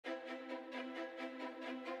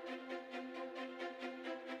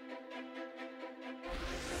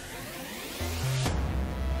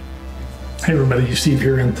Hey everybody, Steve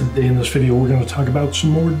here, and today in this video we're going to talk about some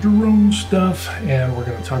more drone stuff, and we're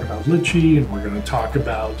going to talk about Litchi, and we're going to talk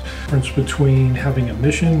about the difference between having a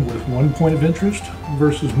mission with one point of interest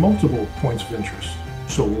versus multiple points of interest.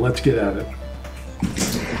 So let's get at it.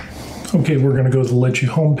 Okay, we're going to go to the Litchi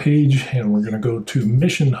homepage, and we're going to go to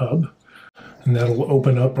Mission Hub, and that'll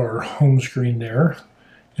open up our home screen there.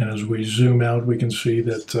 And as we zoom out, we can see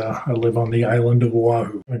that I live on the island of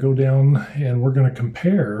Oahu. I go down, and we're going to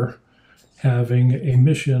compare having a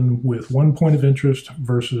mission with one point of interest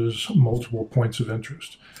versus multiple points of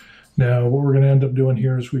interest. Now, what we're going to end up doing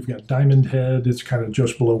here is we've got Diamond Head. It's kind of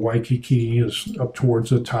just below Waikiki, is up towards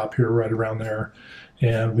the top here, right around there.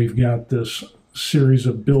 And we've got this series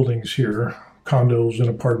of buildings here, condos and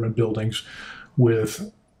apartment buildings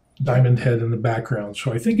with Diamond Head in the background.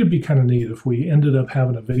 So I think it'd be kind of neat if we ended up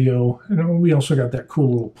having a video. And we also got that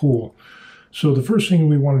cool little pool. So the first thing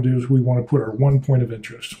we want to do is we want to put our one point of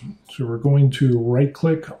interest. So we're going to right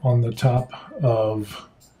click on the top of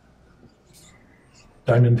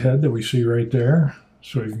Diamond Head that we see right there.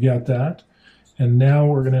 So we've got that. And now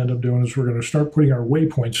what we're going to end up doing is we're going to start putting our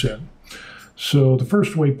waypoints in. So the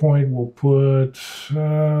first waypoint we'll put,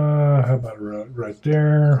 how about right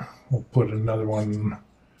there? We'll put another one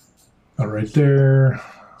right there.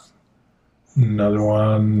 Another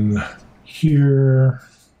one here.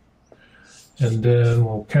 And then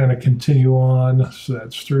we'll kind of continue on. So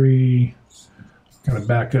that's 3, kind of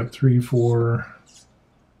back up 3, 4,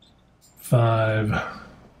 5,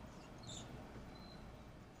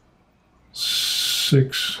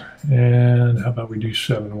 6, and how about we do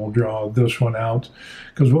 7? We'll draw this one out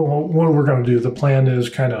because what we're going to do, the plan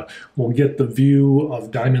is kind of we'll get the view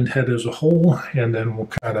of Diamond Head as a whole, and then we'll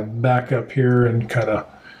kind of back up here and kind of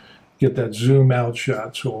get that zoom out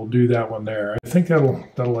shot. So we'll do that one there. I think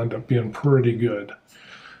that'll end up being pretty good.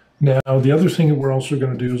 Now, the other thing that we're also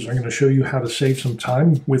going to do is I'm going to show you how to save some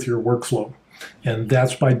time with your workflow, and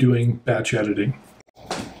that's by doing batch editing.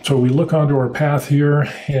 So we look onto our path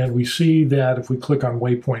here, and we see that if we click on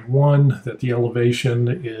waypoint 1, that the elevation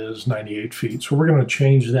is 98 feet. So we're going to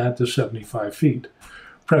change that to 75 feet.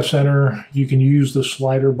 Press enter. You can use the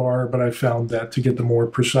slider bar, but I found that to get the more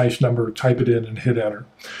precise number, type it in and hit enter.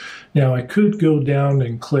 Now I could go down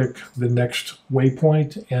and click the next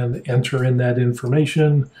waypoint and enter in that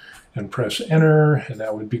information and press enter, and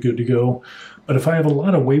that would be good to go. But if I have a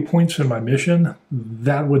lot of waypoints in my mission,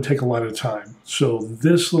 that would take a lot of time. So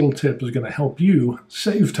this little tip is going to help you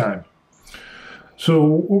save time. So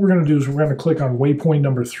what we're going to do is we're going to click on waypoint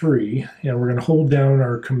number 3, and we're going to hold down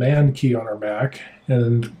our command key on our Mac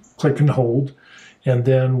and click and hold, and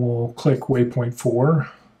then we'll click waypoint 4,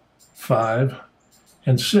 5,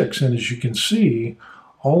 and 6. And as you can see,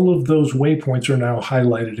 all of those waypoints are now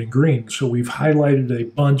highlighted in green. So we've highlighted a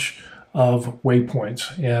bunch of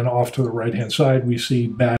waypoints, and off to the right hand side we see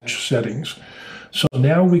batch settings. So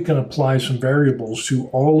now we can apply some variables to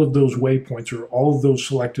all of those waypoints or all of those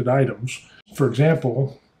selected items. For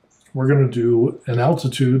example, we're going to do an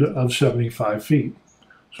altitude of 75 feet.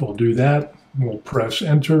 So we'll do that. We'll press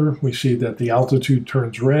enter. We see that the altitude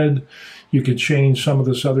turns red. You could change some of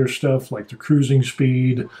this other stuff like the cruising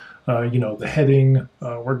speed, the heading.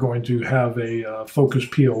 We're going to have a focus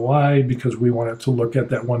POI because we want it to look at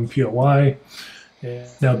that one POI. And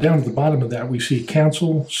now down at the bottom of that, we see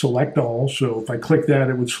cancel, select all. So if I click that,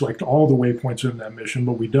 it would select all the waypoints in that mission,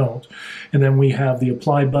 but we don't. And then we have the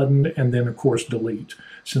apply button, and then of course delete.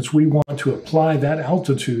 Since we want to apply that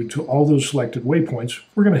altitude to all those selected waypoints,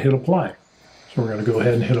 we're going to hit apply. So we're going to go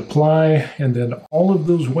ahead and hit apply, and then all of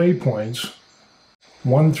those waypoints,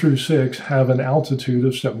 1 through 6, have an altitude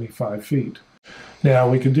of 75 feet. Now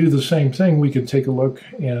we could do the same thing. We could take a look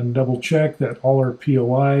and double check that all our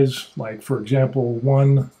POIs, like for example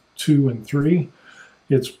 1, 2, and 3,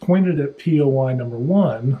 it's pointed at POI number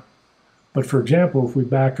 1. But for example, if we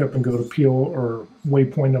back up and go to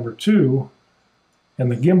waypoint number 2, and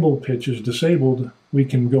the gimbal pitch is disabled, we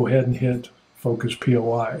can go ahead and hit focus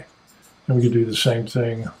POI. And we can do the same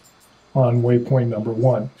thing on waypoint number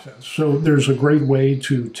 1. So there's a great way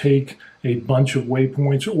to take a bunch of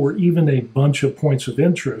waypoints or even a bunch of points of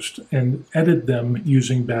interest and edit them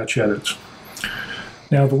using batch edits.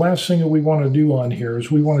 Now the last thing that we want to do on here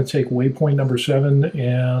is we want to take waypoint number 7,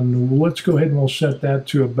 and let's go ahead and we'll set that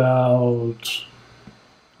to about,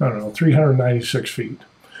 396 feet.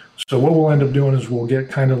 So what we'll end up doing is we'll get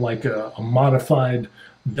kind of like a modified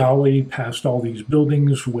dolly past all these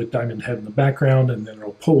buildings with Diamond Head in the background, and then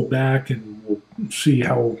it'll pull back and we'll see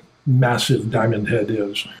how massive Diamond Head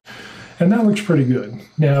is. And that looks pretty good.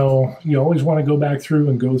 Now, you always want to go back through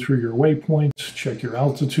and go through your waypoints, check your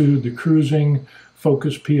altitude, the cruising,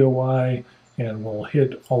 focus POI, and we'll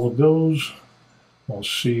hit all of those. We'll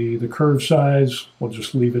see the curve size. We'll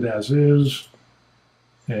just leave it as is.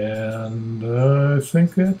 And I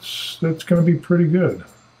think that's going to be pretty good.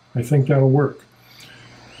 I think that'll work.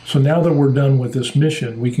 So now that we're done with this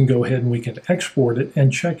mission, we can go ahead and we can export it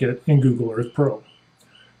and check it in Google Earth Pro.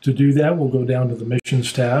 To do that, we'll go down to the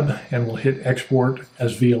Missions tab and we'll hit Export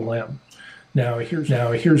as VLM. Now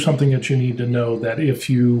here's something that you need to know, that if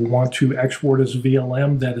you want to export as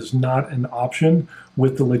VLM, that is not an option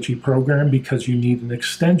with the Litchi program, because you need an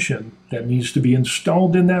extension that needs to be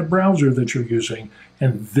installed in that browser that you're using,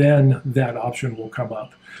 and then that option will come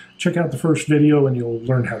up. Check out the first video and you'll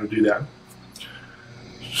learn how to do that.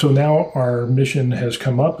 So now our mission has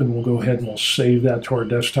come up, and we'll go ahead and we'll save that to our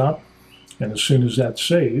desktop. And as soon as that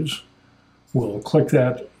saves, we'll click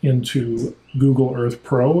that into Google Earth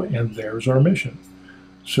Pro, and there's our mission.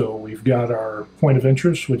 So we've got our point of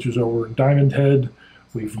interest, which is over in Diamond Head.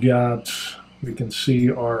 We can see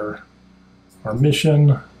our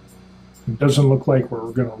mission. It doesn't look like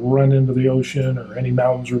we're going to run into the ocean or any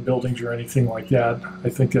mountains or buildings or anything like that. I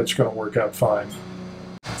think that's going to work out fine.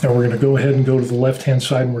 Now we're going to go ahead and go to the left-hand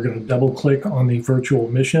side, and we're going to double-click on the virtual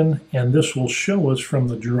mission, and this will show us from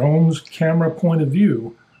the drone's camera point of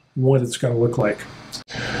view what it's going to look like.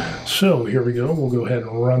 So here we go. We'll go ahead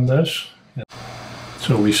and run this.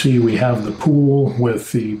 So we see we have the pool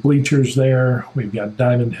with the bleachers there. We've got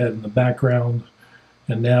Diamond Head in the background.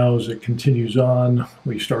 And now as it continues on,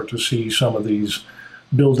 we start to see some of these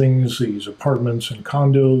buildings, these apartments and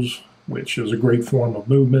condos, which is a great form of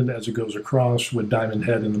movement as it goes across with Diamond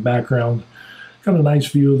Head in the background. Got a nice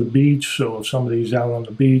view of the beach, so if somebody's out on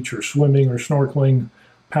the beach or swimming or snorkeling,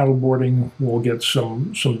 paddleboarding, we'll get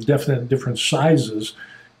some definite different sizes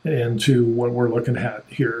into what we're looking at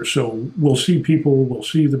here. So we'll see people, we'll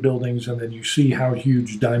see the buildings, and then you see how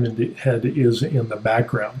huge Diamond Head is in the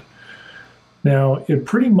background. Now, it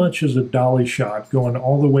pretty much is a dolly shot going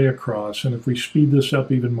all the way across, and if we speed this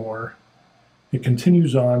up even more, it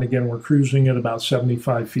continues on. Again, we're cruising at about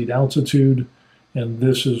 75 feet altitude, and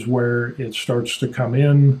this is where it starts to come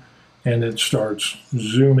in, and it starts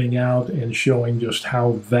zooming out and showing just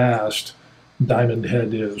how vast Diamond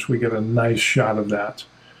Head is. We get a nice shot of that.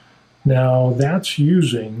 Now, that's a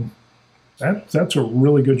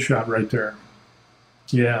really good shot right there.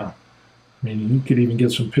 Yeah. I mean, you could even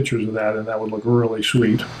get some pictures of that, and that would look really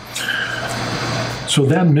sweet. So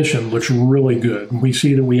that mission looks really good. We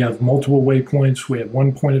see that we have multiple waypoints. We have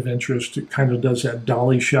one point of interest. It kind of does that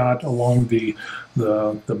dolly shot along the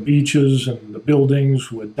beaches and the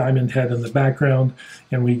buildings with Diamond Head in the background,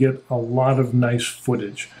 and we get a lot of nice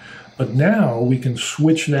footage. But now we can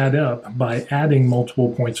switch that up by adding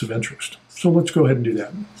multiple points of interest. So let's go ahead and do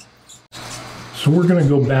that. So we're going to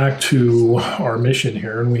go back to our mission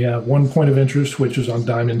here, and we have one point of interest, which is on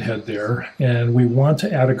Diamond Head there, and we want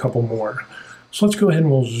to add a couple more. So let's go ahead and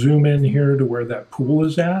we'll zoom in here to where that pool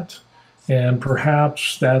is at, and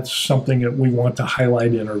perhaps that's something that we want to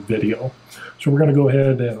highlight in our video. So we're going to go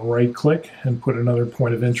ahead and right-click and put another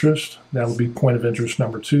point of interest. That'll be point of interest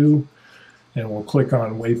number 2, and we'll click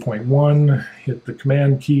on waypoint 1, hit the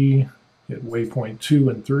command key, hit waypoint 2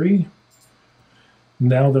 and 3.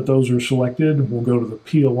 Now that those are selected, we'll go to the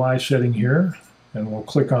POI setting here, and we'll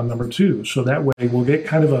click on number 2. So that way we'll get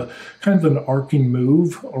kind of an arcing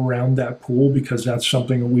move around that pool, because that's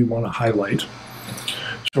something that we want to highlight.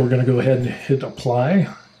 So we're going to go ahead and hit apply,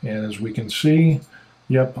 and as we can see,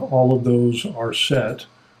 yep, all of those are set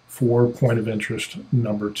for point of interest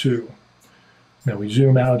number 2. Now we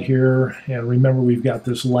zoom out here, and remember we've got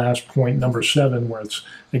this last point, number 7, where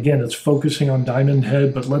it's focusing on Diamond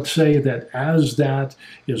Head, but let's say that as that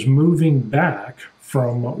is moving back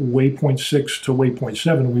from waypoint 6 to waypoint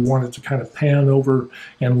 7, we want it to kind of pan over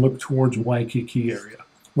and look towards Waikiki area.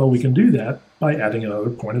 Well, we can do that by adding another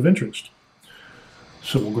point of interest.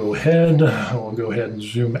 So we'll go ahead and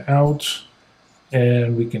zoom out,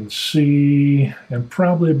 and we can see, and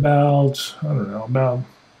probably about, I don't know, about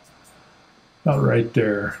right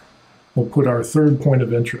there, we'll put our third point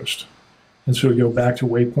of interest. And so we go back to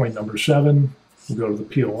waypoint number 7, we'll go to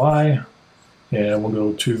the POI, and we'll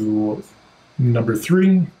go to number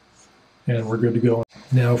 3, and we're good to go.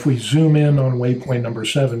 Now, if we zoom in on waypoint number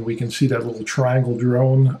 7, we can see that little triangle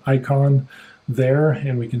drone icon there,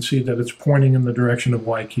 and we can see that it's pointing in the direction of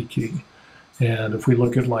Waikiki. And if we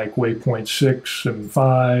look at like waypoint 6 and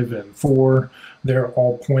 5 and 4, they're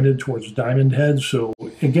all pointed towards Diamond Head. So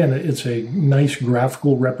again, it's a nice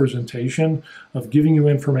graphical representation of giving you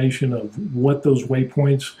information of what those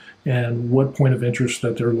waypoints and what point of interest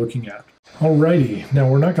that they're looking at. Alrighty, now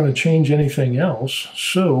we're not going to change anything else,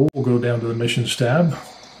 so we'll go down to the Missions tab.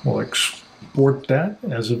 We'll export that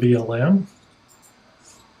as a VLM.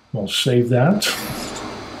 We'll save that.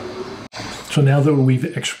 So now that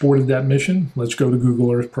we've exported that mission, let's go to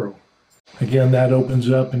Google Earth Pro. Again, that opens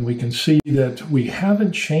up and we can see that we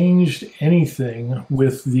haven't changed anything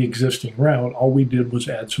with the existing route. All we did was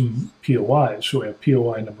add some POIs. So we have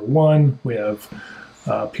POI number 1, we have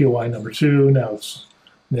POI number 2,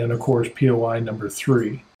 then of course POI number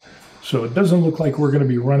 3. So it doesn't look like we're going to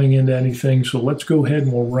be running into anything. So let's go ahead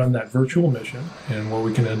and we'll run that virtual mission. And what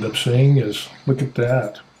we can end up seeing is, look at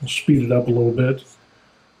that. We'll speed it up a little bit.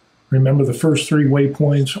 Remember, the first 3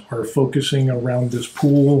 waypoints are focusing around this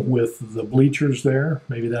pool with the bleachers there.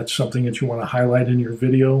 Maybe that's something that you want to highlight in your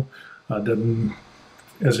video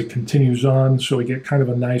as it continues on. So we get kind of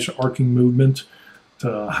a nice arcing movement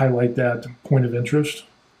to highlight that point of interest.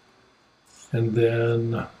 And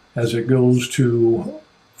then as it goes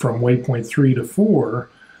from waypoint 3 to 4,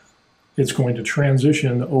 it's going to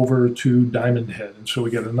transition over to Diamond Head. And so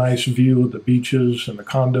we get a nice view of the beaches and the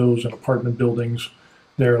condos and apartment buildings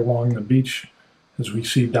there along the beach as we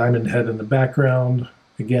see Diamond Head in the background.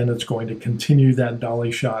 Again, it's going to continue that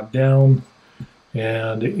dolly shot down.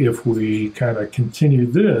 And if we kind of continue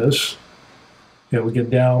this, it will get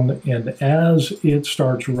down, and as it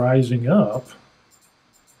starts rising up,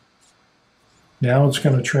 now it's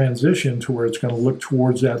going to transition to where it's going to look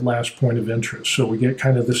towards that last point of interest. So we get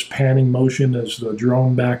kind of this panning motion as the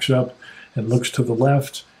drone backs up and looks to the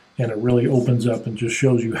left, and it really opens up and just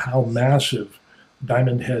shows you how massive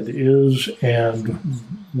Diamond Head is and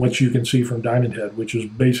what you can see from Diamond Head, which is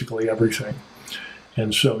basically everything.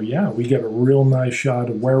 And so, yeah, we get a real nice shot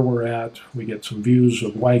of where we're at. We get some views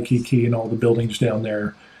of Waikiki and all the buildings down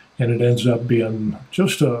there, and it ends up being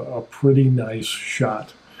just a pretty nice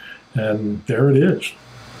shot. And there it is.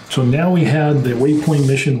 So now we had the waypoint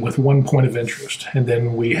mission with 1 point of interest, and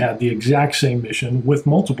then we had the exact same mission with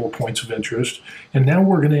multiple points of interest. And now what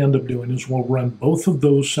we're going to end up doing is we'll run both of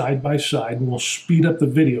those side by side, and we'll speed up the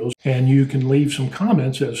videos, and you can leave some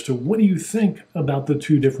comments as to what do you think about the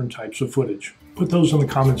 2 different types of footage. Put those in the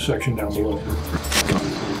comments section down below.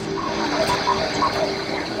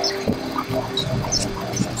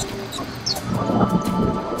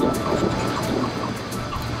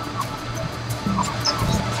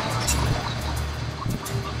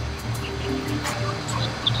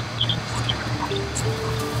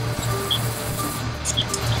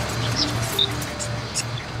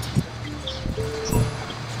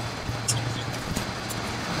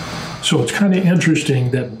 So it's kind of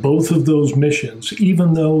interesting that both of those missions,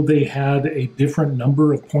 even though they had a different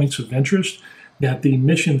number of points of interest, that the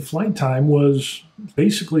mission flight time was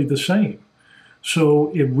basically the same.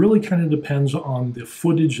 So it really kind of depends on the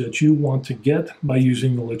footage that you want to get by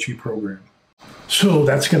using the Litchi program. So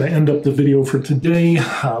that's going to end up the video for today.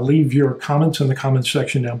 Leave your comments in the comments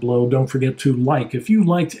section down below. Don't forget to like. If you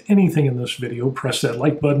liked anything in this video, press that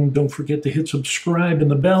like button. Don't forget to hit subscribe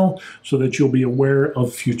and the bell so that you'll be aware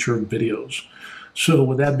of future videos. So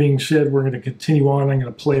with that being said, we're going to continue on. I'm going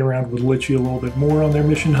to play around with Litchi a little bit more on their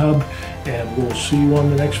mission hub, and we'll see you on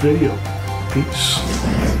the next video.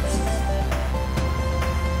 Peace.